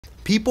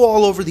People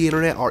all over the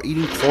internet are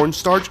eating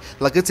cornstarch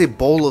like it's a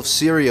bowl of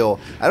cereal.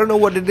 I don't know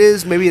what it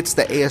is. Maybe it's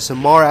the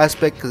ASMR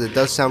aspect, because it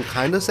does sound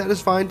kind of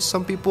satisfying to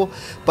some people.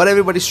 But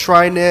everybody's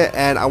trying it,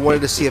 and I wanted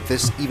to see if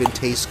this even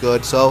tastes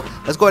good. So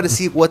let's go ahead and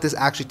see what this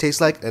actually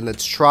tastes like, and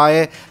let's try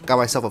it. Got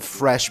myself a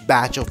fresh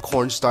batch of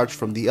cornstarch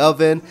from the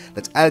oven.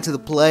 Let's add it to the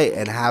plate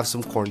and have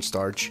some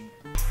cornstarch.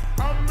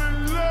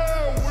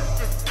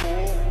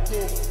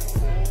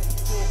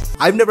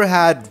 I've never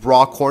had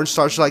raw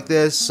cornstarch like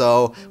this,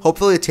 so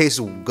hopefully it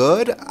tastes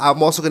good.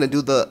 I'm also going to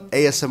do the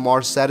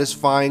ASMR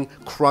satisfying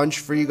crunch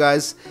for you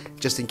guys,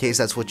 just in case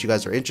that's what you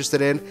guys are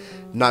interested in.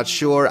 Not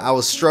sure. I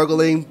was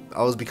struggling.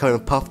 I was becoming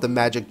Puff the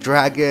Magic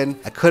Dragon.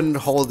 I couldn't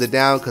hold it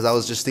down because I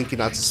was just thinking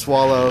not to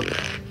swallow.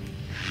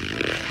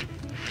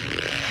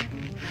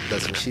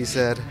 That's what she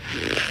said.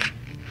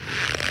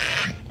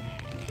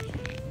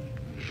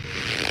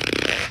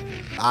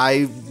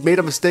 I made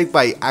a mistake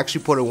by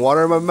actually putting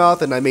water in my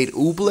mouth, and I made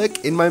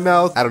oobleck in my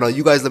mouth. I don't know,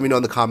 you guys let me know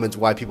in the comments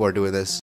why people are doing this.